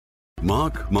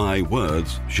Mark My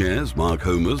Words shares Mark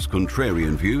Homer's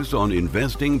contrarian views on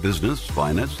investing, business,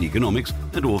 finance, economics,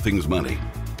 and all things money.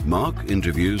 Mark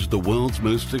interviews the world's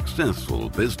most successful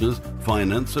business,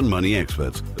 finance, and money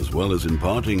experts, as well as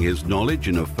imparting his knowledge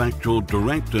in a factual,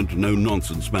 direct, and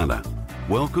no-nonsense manner.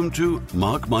 Welcome to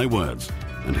Mark My Words,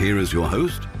 and here is your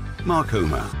host, Mark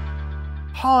Homer.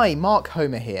 Hi, Mark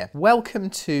Homer here.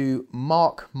 Welcome to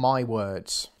Mark My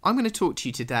Words. I'm going to talk to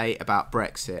you today about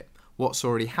Brexit, what's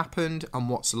already happened and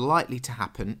what's likely to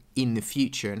happen in the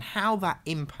future, and how that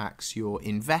impacts your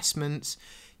investments,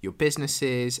 your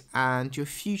businesses, and your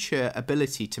future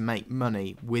ability to make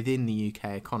money within the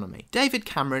UK economy. David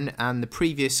Cameron and the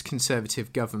previous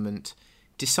Conservative government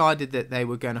decided that they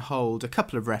were going to hold a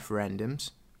couple of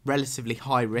referendums, relatively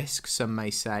high risk, some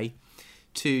may say,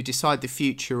 to decide the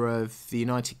future of the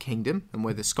United Kingdom and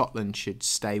whether Scotland should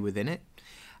stay within it,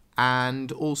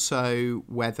 and also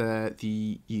whether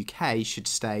the UK should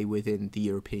stay within the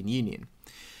European Union.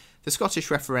 The Scottish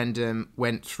referendum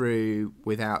went through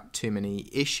without too many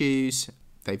issues.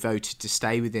 They voted to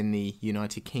stay within the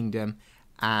United Kingdom,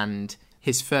 and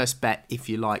his first bet, if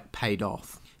you like, paid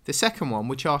off. The second one,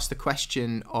 which asked the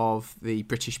question of the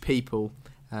British people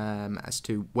as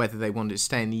to whether they wanted to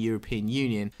stay in the European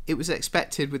Union, it was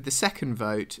expected with the second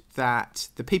vote that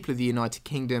the people of the United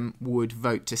Kingdom would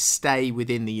vote to stay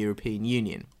within the European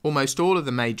Union. Almost all of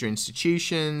the major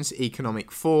institutions,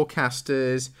 economic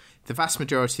forecasters, the vast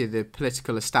majority of the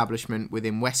political establishment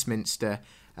within Westminster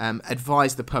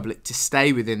advised the public to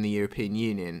stay within the European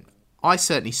Union. I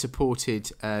certainly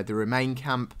supported the Remain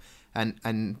camp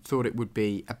and thought it would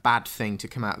be a bad thing to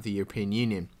come out of the European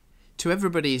Union. To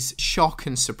everybody's shock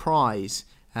and surprise,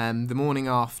 the morning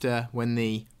after, when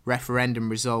the referendum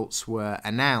results were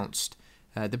announced,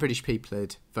 the British people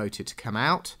had voted to come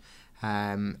out,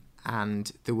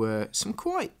 and there were some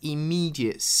quite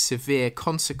immediate, severe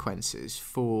consequences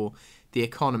for the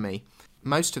economy.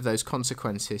 Most of those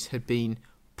consequences had been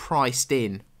priced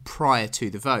in prior to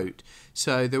the vote.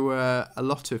 So there were a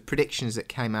lot of predictions that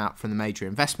came out from the major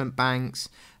investment banks,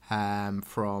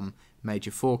 from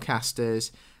major forecasters,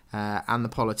 and the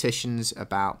politicians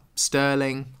about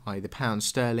sterling, i.e. the pound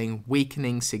sterling,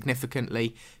 weakening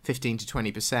significantly, 15 to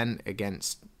 20%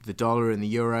 against the dollar and the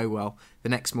euro. Well, the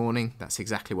next morning, that's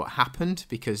exactly what happened,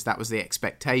 because that was the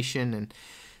expectation and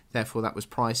therefore that was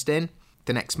priced in.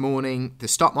 The next morning, the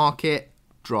stock market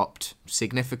dropped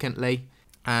significantly,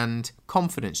 and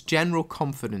confidence, general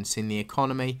confidence in the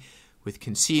economy with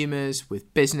consumers,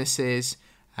 with businesses,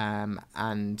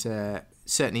 and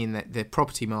certainly in the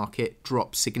property market,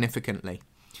 dropped significantly.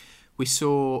 We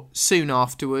saw soon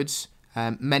afterwards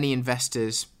many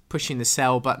investors pushing the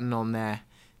sell button on their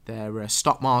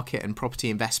stock market and property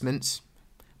investments.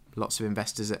 Lots of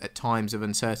investors at times of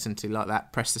uncertainty like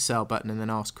that press the sell button and then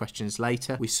ask questions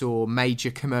later. We saw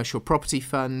major commercial property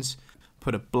funds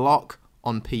put a block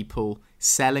on people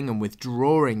selling and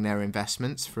withdrawing their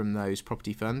investments from those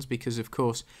property funds because, of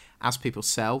course, as people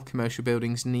sell, commercial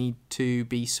buildings need to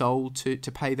be sold to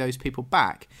pay those people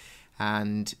back.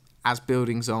 And as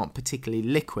buildings aren't particularly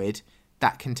liquid,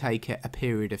 that can take a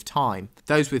period of time.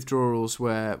 Those withdrawals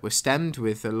were stemmed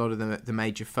with a lot of the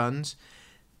major funds.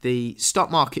 The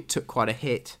stock market took quite a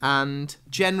hit, and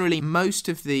generally most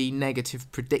of the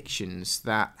negative predictions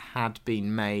that had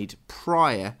been made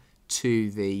prior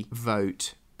to the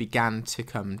vote began to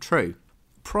come true.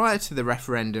 Prior to the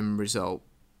referendum result,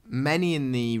 many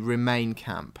in the Remain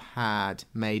camp had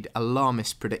made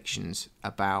alarmist predictions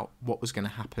about what was going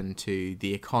to happen to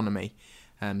the economy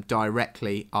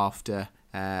directly after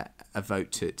a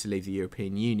vote to leave the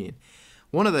European Union.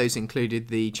 One of those included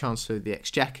the Chancellor of the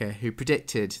Exchequer, who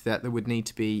predicted that there would need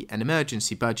to be an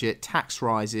emergency budget, tax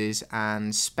rises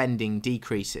and spending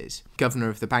decreases. Governor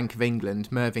of the Bank of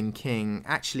England, Mervyn King,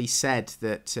 actually said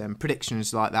that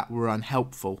predictions like that were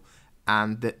unhelpful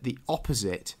and that the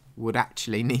opposite would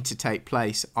actually need to take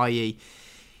place, i.e.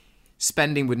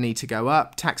 spending would need to go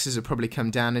up, taxes would probably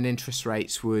come down and interest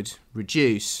rates would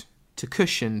reduce to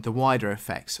cushion the wider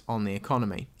effects on the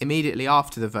economy. Immediately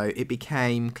after the vote, it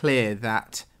became clear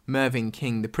that Mervyn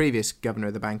King, the previous Governor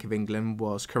of the Bank of England,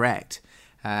 was correct,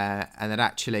 and that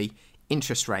actually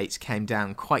interest rates came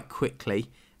down quite quickly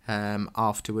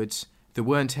afterwards. There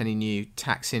weren't any new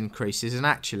tax increases, and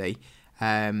actually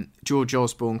George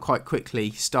Osborne quite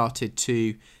quickly started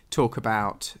to talk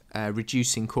about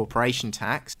reducing corporation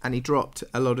tax, and he dropped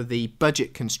a lot of the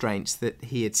budget constraints that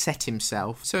he had set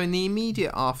himself. So in the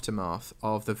immediate aftermath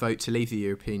of the vote to leave the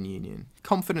European Union,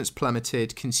 confidence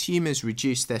plummeted, consumers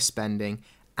reduced their spending,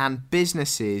 and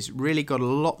businesses really got a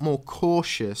lot more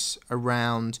cautious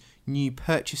around new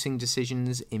purchasing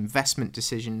decisions, investment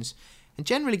decisions, and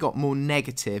generally got more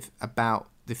negative about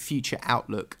the future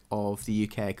outlook of the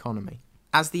UK economy.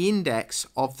 As the index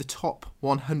of the top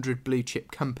 100 blue chip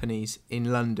companies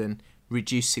in London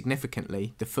reduced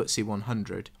significantly, the FTSE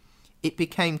 100, it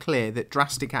became clear that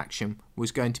drastic action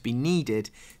was going to be needed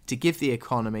to give the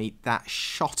economy that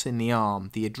shot in the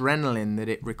arm, the adrenaline that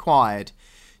it required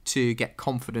to get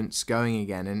confidence going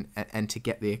again and to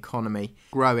get the economy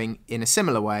growing in a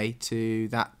similar way to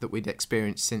that we'd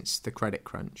experienced since the credit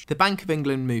crunch. The Bank of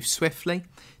England moved swiftly.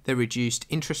 They reduced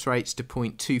interest rates to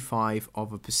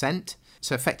 0.25%,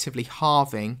 so effectively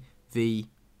halving the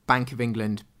Bank of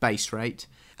England base rate,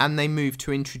 and they moved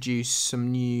to introduce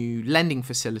some new lending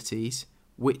facilities,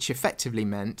 which effectively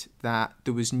meant that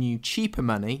there was new cheaper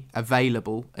money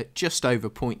available at just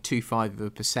over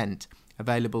 0.25%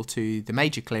 available to the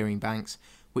major clearing banks,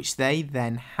 which they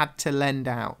then had to lend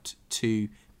out to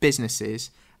businesses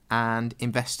and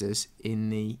investors in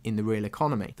the real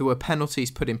economy. There were penalties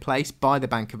put in place by the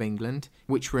Bank of England,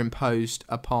 which were imposed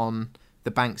upon the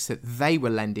banks that they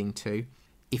were lending to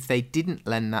if they didn't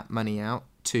lend that money out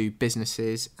to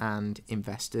businesses and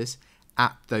investors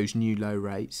at those new low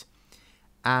rates.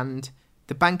 And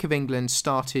the Bank of England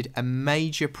started a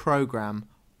major program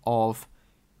of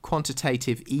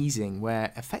quantitative easing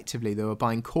where effectively they were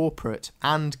buying corporate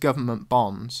and government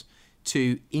bonds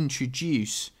to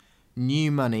introduce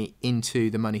new money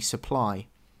into the money supply.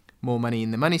 More money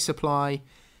in the money supply,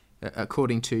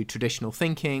 according to traditional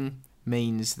thinking,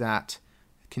 means that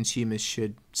consumers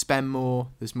should spend more,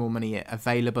 there's more money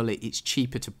available, it's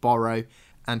cheaper to borrow,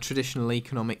 and traditional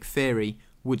economic theory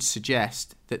would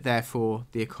suggest that therefore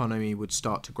the economy would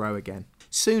start to grow again.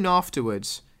 Soon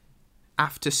afterwards,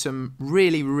 after some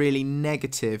really, really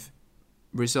negative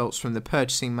results from the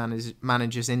Purchasing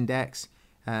Managers Index,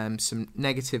 some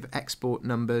negative export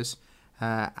numbers,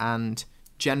 and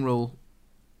general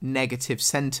negative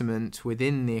sentiment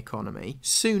within the economy,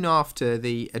 soon after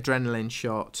the adrenaline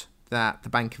shot that the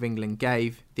Bank of England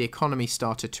gave, the economy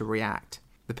started to react.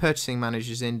 The Purchasing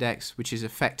Managers Index, which is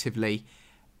effectively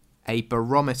a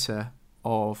barometer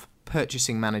of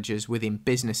purchasing managers within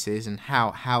businesses and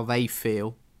how they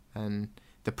feel and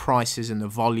the prices and the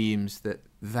volumes that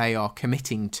they are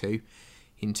committing to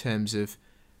in terms of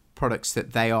products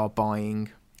that they are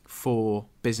buying for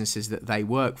businesses that they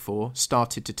work for,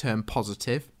 started to turn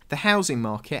positive. The housing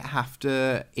market,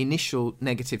 after initial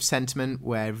negative sentiment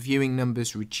where viewing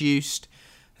numbers reduced,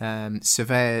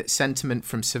 sentiment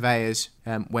from surveyors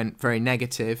went very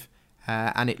negative,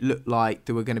 and it looked like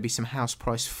there were going to be some house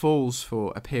price falls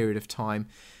for a period of time,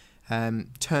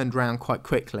 turned around quite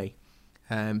quickly.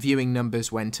 Viewing numbers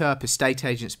went up, estate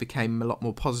agents became a lot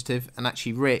more positive, and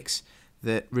actually RICS,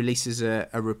 that releases a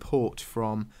report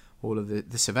from all of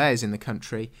the surveyors in the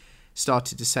country,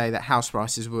 started to say that house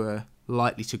prices were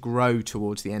likely to grow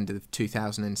towards the end of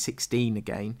 2016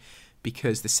 again,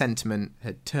 because the sentiment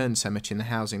had turned so much in the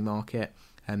housing market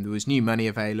and there was new money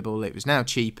available, it was now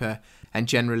cheaper, and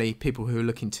generally people who were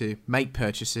looking to make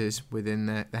purchases within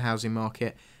the housing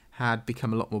market had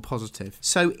become a lot more positive.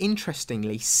 So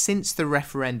interestingly, since the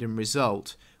referendum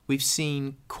result, we've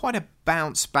seen quite a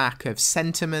bounce back of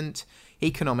sentiment,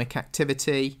 economic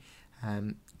activity,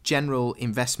 general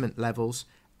investment levels,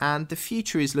 and the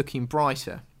future is looking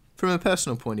brighter. From a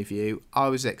personal point of view, I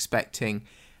was expecting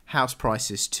house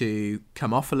prices to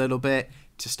come off a little bit,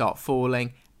 to start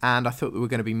falling, and I thought there were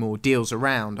going to be more deals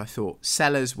around. I thought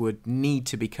sellers would need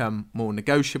to become more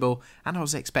negotiable, and I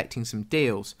was expecting some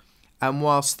deals. And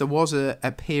whilst there was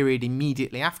a period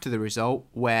immediately after the result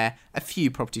where a few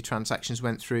property transactions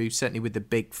went through, certainly with the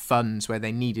big funds where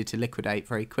they needed to liquidate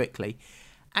very quickly,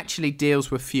 actually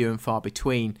deals were few and far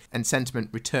between, and sentiment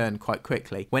returned quite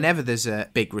quickly. Whenever there's a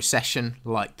big recession,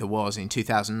 like there was in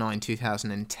 2009,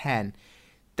 2010,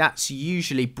 that's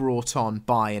usually brought on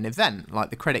by an event like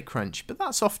the credit crunch, but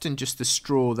that's often just the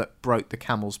straw that broke the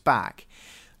camel's back.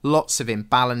 Lots of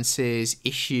imbalances,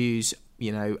 issues,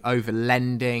 over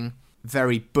lending,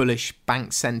 very bullish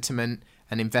bank sentiment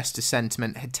and investor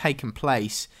sentiment had taken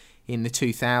place in the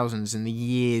 2000s and the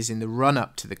years in the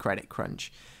run-up to the credit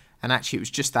crunch. And actually it was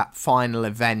just that final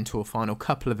event or final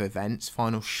couple of events,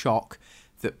 final shock,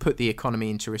 that put the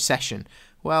economy into recession.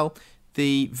 Well,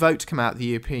 the vote to come out of the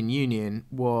European Union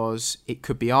was, it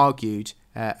could be argued,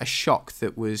 a shock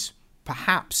that was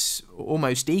perhaps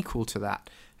almost equal to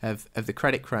that of the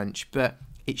credit crunch. But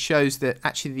it shows that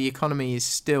actually the economy is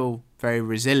still very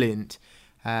resilient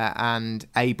and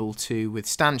able to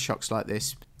withstand shocks like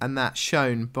this. And that's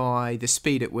shown by the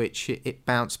speed at which it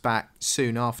bounced back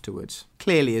soon afterwards.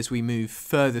 Clearly, as we move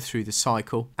further through the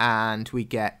cycle and we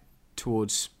get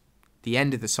towards the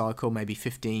end of the cycle, maybe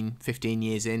 15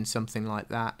 years in, something like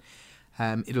that,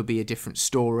 it'll be a different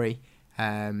story.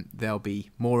 There'll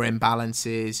be more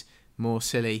imbalances, more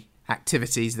silly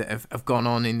activities that have gone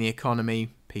on in the economy,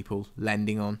 people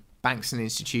lending on, banks and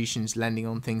institutions lending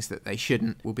on things that they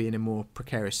shouldn't, will be in a more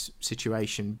precarious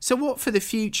situation. So what for the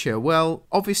future? Well,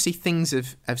 obviously things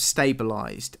have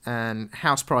stabilised and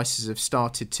house prices have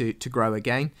started to grow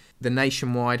again. The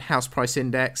nationwide house price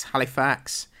index,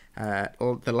 Halifax,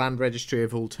 the land registry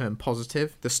have all turned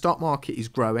positive. The stock market is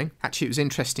growing. Actually, it was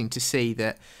interesting to see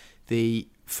that the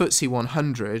FTSE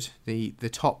 100, the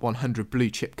top 100 blue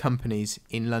chip companies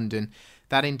in London,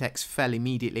 that index fell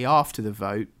immediately after the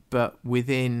vote, but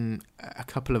within a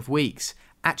couple of weeks,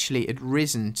 actually it had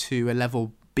risen to a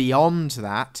level beyond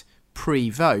that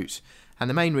pre-vote. And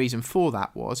the main reason for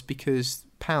that was because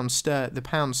the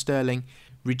pound sterling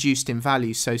reduced in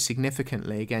value so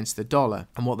significantly against the dollar.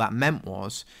 And what that meant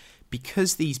was,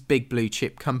 because these big blue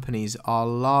chip companies are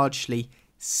largely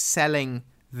selling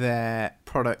their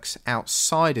products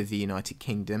outside of the United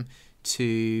Kingdom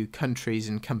to countries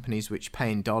and companies which pay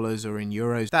in dollars or in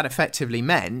euros, that effectively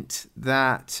meant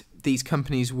that these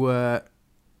companies were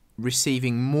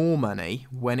receiving more money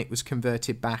when it was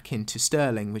converted back into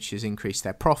sterling, which has increased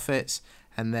their profits,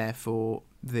 and therefore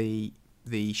the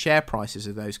share prices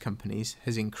of those companies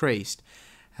has increased.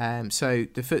 So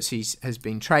the FTSE has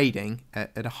been trading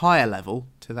at a higher level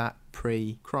to that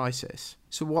pre-crisis.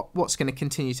 So what's going to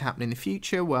continue to happen in the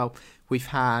future? Well, we've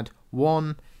had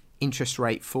one interest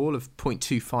rate fall of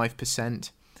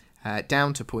 0.25%,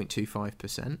 down to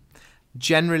 0.25%.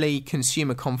 Generally,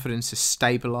 consumer confidence has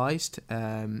stabilised.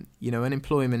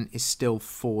 Unemployment is still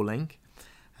falling.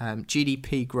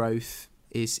 GDP growth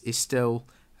is still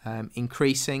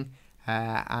increasing,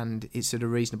 and it's at a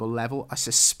reasonable level. I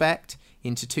suspect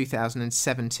into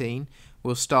 2017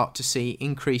 we'll start to see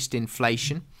increased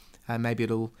inflation. Maybe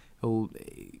it'll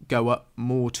go up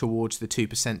more towards the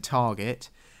 2% target.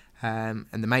 And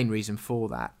the main reason for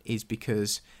that is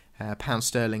because pound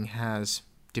sterling has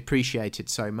depreciated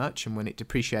so much, and when it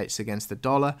depreciates against the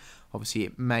dollar, obviously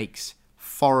it makes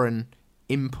foreign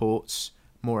imports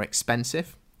more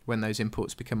expensive. When those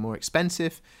imports become more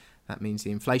expensive, that means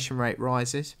the inflation rate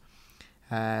rises.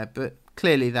 But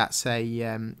clearly that's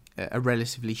a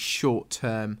relatively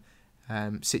short-term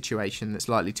situation that's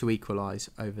likely to equalise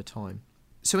over time.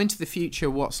 So into the future,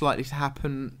 what's likely to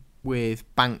happen with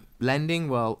bank lending?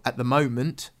 Well, at the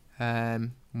moment,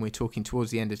 we're talking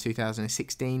towards the end of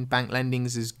 2016, bank lending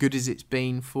is as good as it's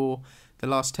been for the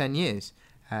last 10 years.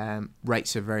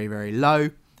 Rates are very, very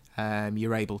low.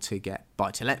 You're able to get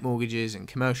buy-to-let mortgages and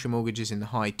commercial mortgages in the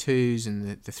high 2s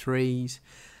and the 3s.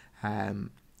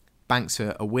 Banks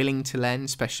are willing to lend,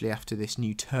 especially after this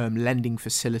new term lending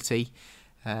facility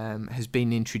has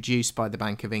been introduced by the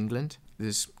Bank of England.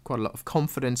 There's quite a lot of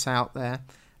confidence out there,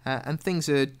 and things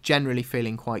are generally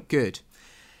feeling quite good.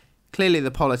 Clearly,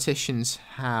 the politicians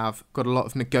have got a lot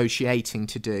of negotiating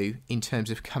to do in terms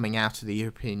of coming out of the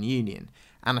European Union,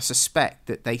 and I suspect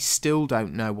that they still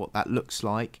don't know what that looks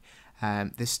like.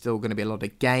 There's still going to be a lot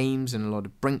of games and a lot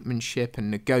of brinkmanship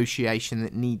and negotiation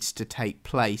that needs to take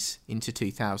place into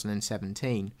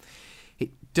 2017. It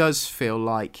does feel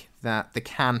like that the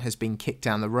can has been kicked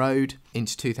down the road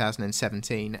into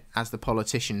 2017 as the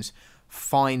politicians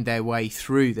find their way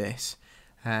through this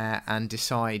and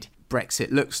decide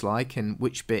Brexit looks like and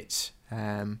which bits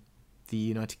the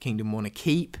United Kingdom want to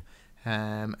keep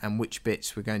and which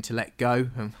bits we're going to let go,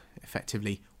 and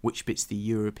effectively which bits the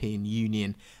European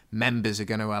Union members are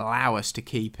going to allow us to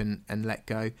keep and let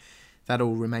go. That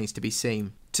all remains to be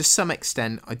seen. To some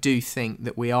extent, I do think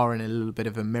that we are in a little bit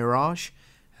of a mirage.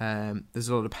 There's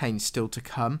a lot of pain still to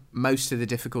come. Most of the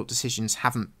difficult decisions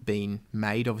haven't been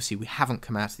made. Obviously, we haven't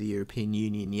come out of the European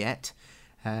Union yet.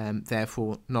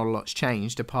 Therefore, not a lot's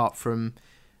changed apart from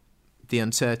the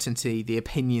uncertainty, the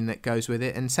opinion that goes with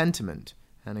it, and sentiment.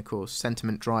 And of course,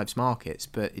 sentiment drives markets,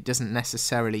 but it doesn't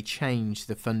necessarily change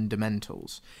the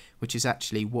fundamentals, which is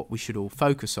actually what we should all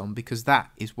focus on, because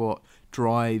that is what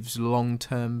drives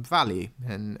long-term value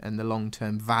and the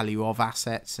long-term value of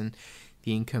assets and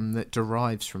the income that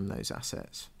derives from those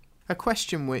assets. A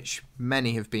question which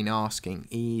many have been asking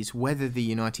is whether the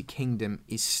United Kingdom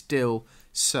is still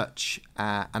such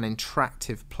an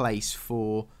attractive place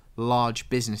for large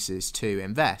businesses to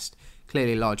invest.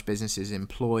 Clearly, large businesses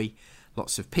employ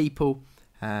lots of people,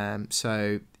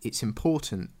 so it's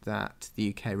important that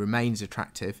the UK remains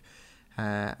attractive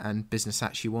and business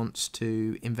actually wants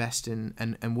to invest in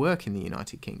and work in the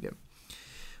United Kingdom.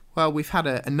 Well, we've had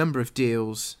a number of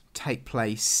deals take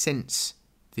place since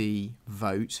the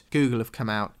vote. Google have come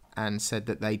out and said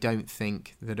that they don't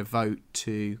think that a vote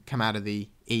to come out of the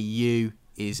EU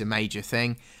is a major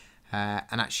thing.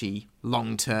 And actually,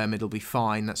 long term, it'll be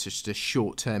fine. That's just a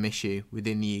short-term issue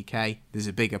within the UK. There's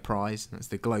a bigger prize. That's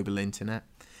the global internet.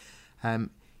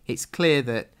 It's clear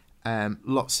that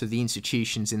lots of the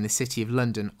institutions in the City of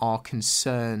London are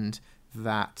concerned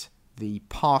that the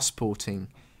passporting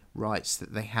rights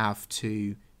that they have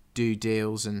to do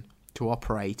deals and to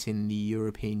operate in the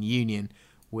European Union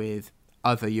with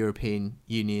other European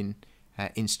Union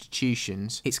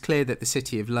institutions, it's clear that the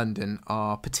City of London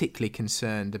are particularly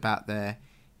concerned about their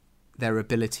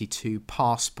ability to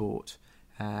passport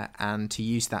and to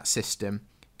use that system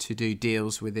to do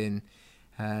deals within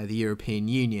the European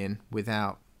Union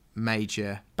without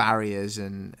major barriers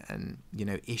and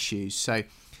issues. So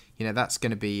that's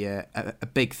going to be a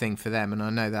big thing for them, and I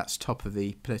know that's top of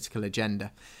the political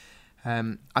agenda.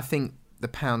 I think the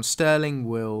pound sterling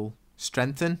will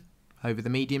strengthen over the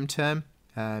medium term.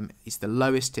 It's the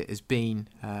lowest it has been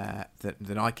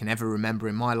that I can ever remember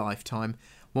in my lifetime.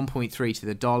 1.3 to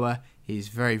the dollar is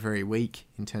very, very weak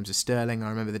in terms of sterling. I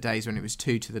remember the days when it was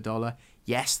 2 to the dollar.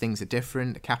 Yes, things are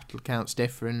different. The capital account's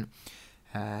different.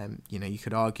 You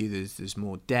could argue there's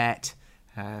more debt.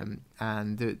 And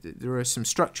there are some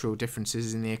structural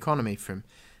differences in the economy from,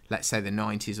 let's say, the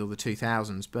 90s or the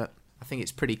 2000s. But I think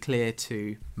it's pretty clear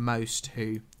to most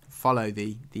who follow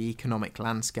the economic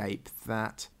landscape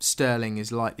that sterling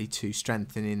is likely to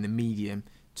strengthen in the medium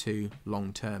to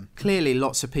long term. Clearly,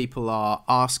 lots of people are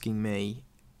asking me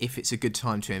if it's a good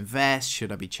time to invest.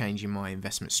 Should I be changing my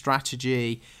investment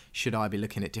strategy? Should I be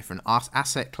looking at different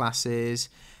asset classes?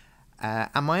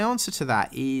 And my answer to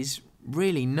that is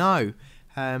really no.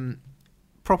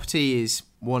 Property is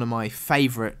one of my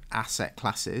favourite asset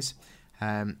classes.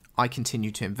 I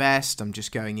continue to invest. I'm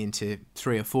just going into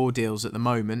 3 or 4 deals at the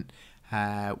moment,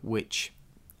 which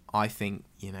I think,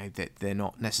 that they're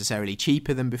not necessarily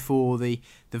cheaper than before the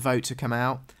vote to come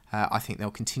out. I think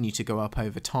they'll continue to go up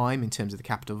over time in terms of the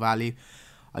capital value.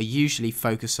 I usually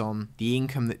focus on the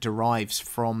income that derives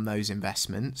from those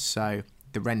investments, so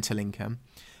the rental income.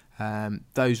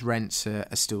 Those rents are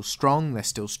still strong. They're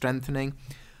still strengthening.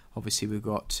 Obviously, we've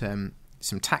got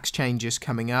some tax changes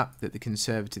coming up that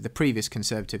the previous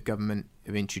Conservative government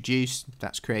have introduced.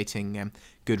 That's creating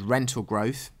good rental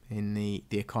growth in the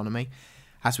economy.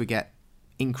 As we get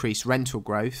increased rental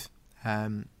growth,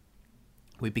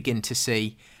 we begin to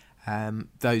see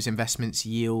those investments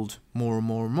yield more and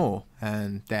more and more,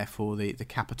 and therefore the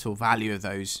capital value of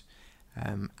those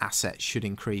assets should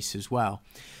increase as well.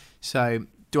 So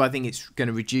do I think it's going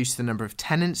to reduce the number of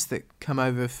tenants that come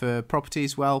over for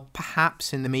properties? Well,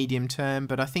 perhaps in the medium term,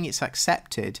 but I think it's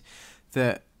accepted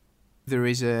that there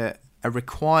is a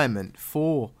requirement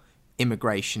for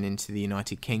immigration into the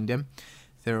United Kingdom.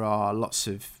 There are lots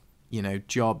of,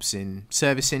 jobs in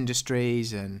service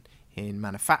industries and in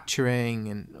manufacturing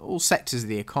and all sectors of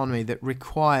the economy that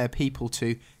require people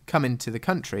to come into the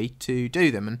country to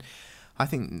do them. And I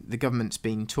think the government's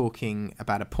been talking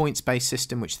about a points-based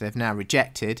system, which they've now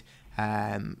rejected,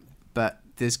 but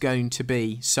there's going to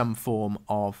be some form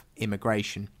of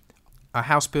immigration. Are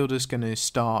house builders going to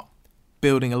start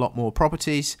building a lot more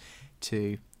properties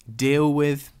to deal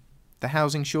with the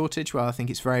housing shortage? Well, I think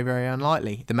it's very, very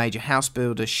unlikely. The major house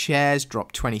builder shares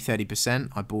dropped 20-30%.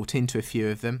 I bought into a few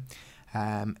of them.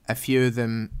 A few of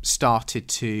them started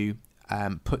to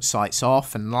put sites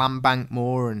off and land bank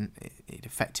more, and it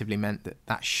effectively meant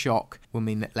that shock will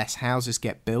mean that less houses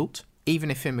get built. Even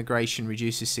if immigration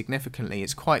reduces significantly,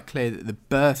 it's quite clear that the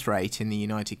birth rate in the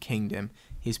United Kingdom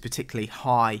is particularly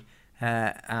high,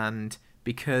 and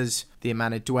because the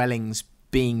amount of dwellings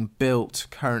being built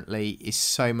currently is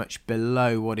so much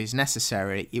below what is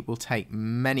necessary, it will take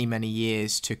many, many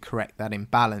years to correct that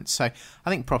imbalance. So I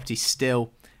think property is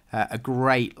still a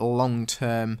great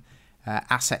long-term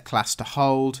asset class to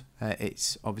hold.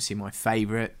 It's obviously my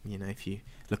favourite. If you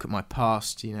look at my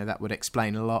past, that would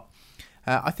explain a lot.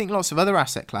 I think lots of other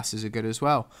asset classes are good as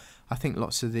well. I think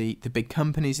lots of the big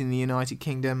companies in the United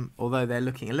Kingdom, although they're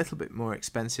looking a little bit more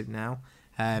expensive now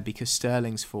because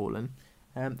sterling's fallen,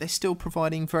 they're still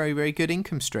providing very, very good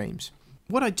income streams.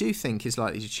 What I do think is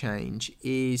likely to change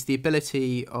is the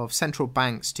ability of central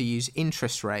banks to use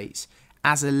interest rates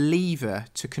as a lever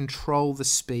to control the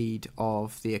speed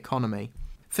of the economy.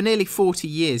 For nearly 40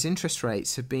 years, interest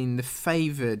rates have been the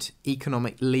favoured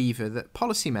economic lever that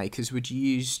policymakers would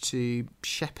use to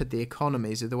shepherd the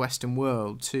economies of the Western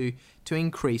world to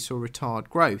increase or retard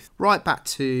growth. Right back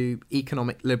to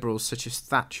economic liberals such as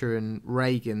Thatcher and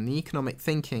Reagan, the economic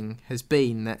thinking has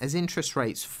been that as interest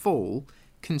rates fall,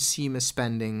 consumer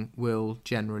spending will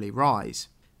generally rise.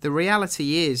 The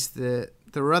reality is that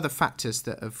there are other factors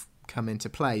that have come into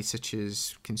play, such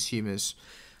as consumers'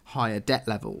 higher debt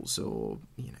levels or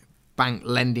bank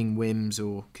lending whims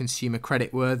or consumer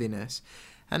credit worthiness.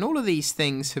 And all of these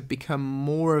things have become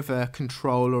more of a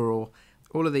controller, or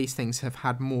all of these things have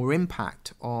had more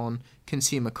impact on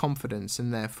consumer confidence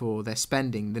and therefore their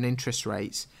spending than interest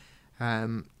rates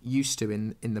used to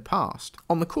in the past.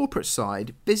 On the corporate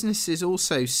side, businesses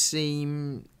also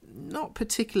seem not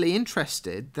particularly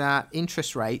interested that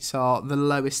interest rates are the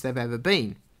lowest they've ever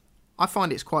been. I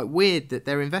find it's quite weird that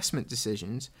their investment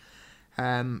decisions,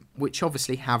 which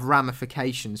obviously have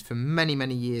ramifications for many,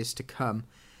 many years to come,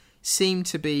 seem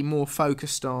to be more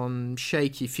focused on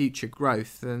shaky future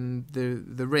growth than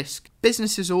the risk.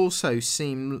 Businesses also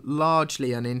seem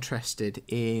largely uninterested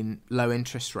in low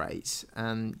interest rates,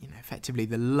 and effectively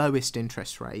the lowest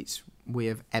interest rates we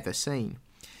have ever seen.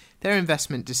 Their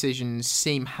investment decisions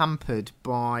seem hampered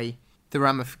by the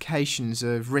ramifications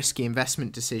of risky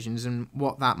investment decisions and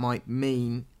what that might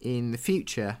mean in the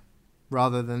future,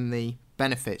 rather than the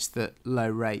benefits that low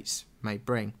rates may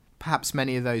bring. Perhaps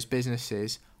many of those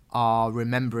businesses are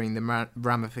remembering the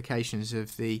ramifications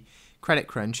of the credit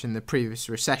crunch and the previous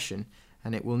recession,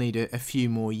 and it will need a few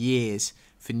more years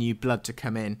for new blood to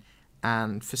come in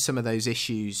and for some of those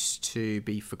issues to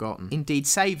be forgotten. Indeed,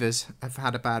 savers have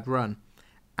had a bad run,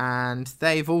 and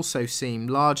they've also seemed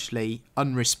largely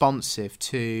unresponsive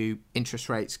to interest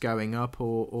rates going up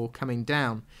or coming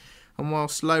down. And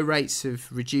whilst low rates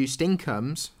have reduced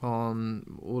incomes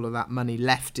on all of that money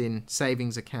left in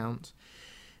savings accounts,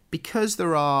 because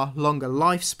there are longer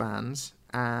lifespans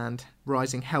and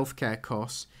rising healthcare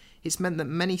costs, it's meant that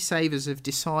many savers have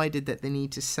decided that they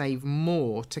need to save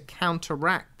more to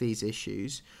counteract these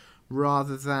issues,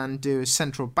 rather than do as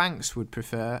central banks would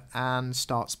prefer and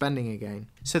start spending again.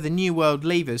 So the New World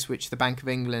levers, which the Bank of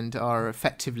England are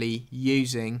effectively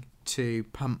using to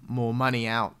pump more money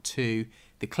out to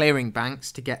the clearing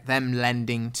banks to get them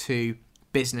lending to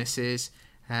businesses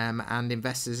and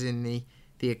investors in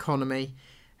the economy,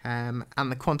 and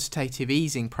the quantitative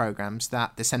easing programs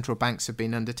that the central banks have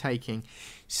been undertaking,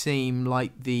 seem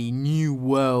like the New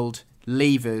World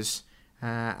levers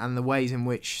and the ways in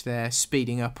which they're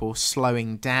speeding up or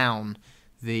slowing down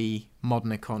the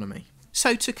modern economy.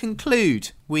 So to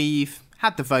conclude, we've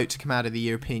had the vote to come out of the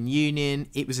European Union.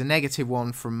 It was a negative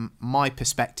one from my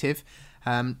perspective.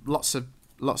 Lots of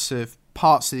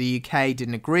parts of the UK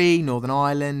didn't agree. Northern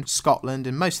Ireland, Scotland,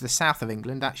 and most of the south of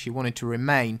England actually wanted to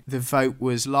remain. The vote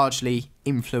was largely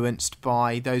influenced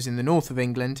by those in the north of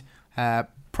England,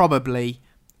 probably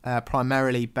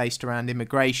primarily based around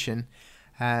immigration.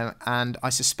 And I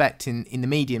suspect in the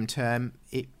medium term,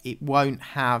 it won't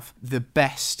have the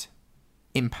best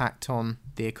impact on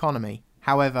the economy.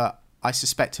 However, I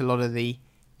suspect a lot of the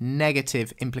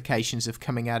negative implications of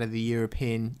coming out of the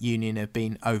European Union have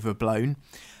been overblown.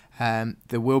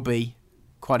 There will be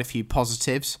quite a few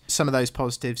positives. Some of those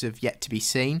positives have yet to be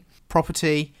seen.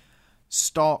 Property,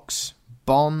 stocks,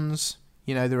 bonds,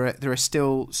 there are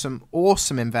still some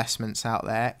awesome investments out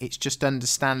there. It's just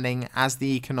understanding, as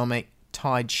the economic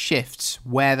tide shifts,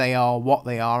 where they are, what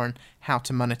they are, and how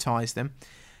to monetize them.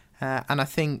 And I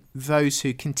think those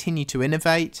who continue to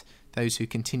innovate, those who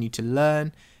continue to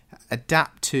learn,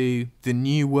 adapt to the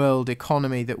new world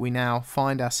economy that we now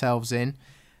find ourselves in,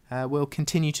 will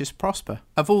continue to prosper.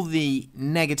 Of all the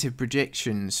negative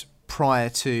predictions prior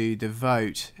to the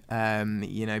vote,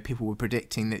 people were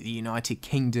predicting that the United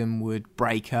Kingdom would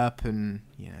break up, and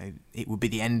it would be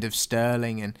the end of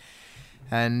sterling,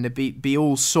 and there'd be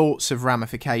all sorts of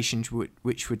ramifications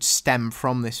which would stem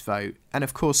from this vote. And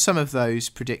of course, some of those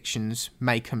predictions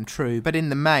may come true, but in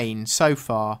the main, so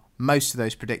far, most of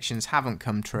those predictions haven't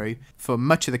come true. For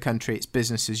much of the country, it's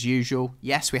business as usual.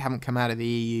 Yes, we haven't come out of the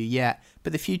EU yet,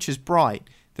 but the future's bright.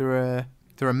 There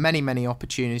are many, many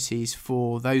opportunities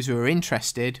for those who are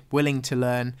interested, willing to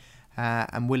learn,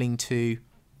 and willing to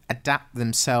adapt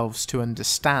themselves to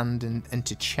understand and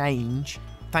to change.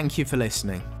 Thank you for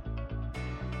listening.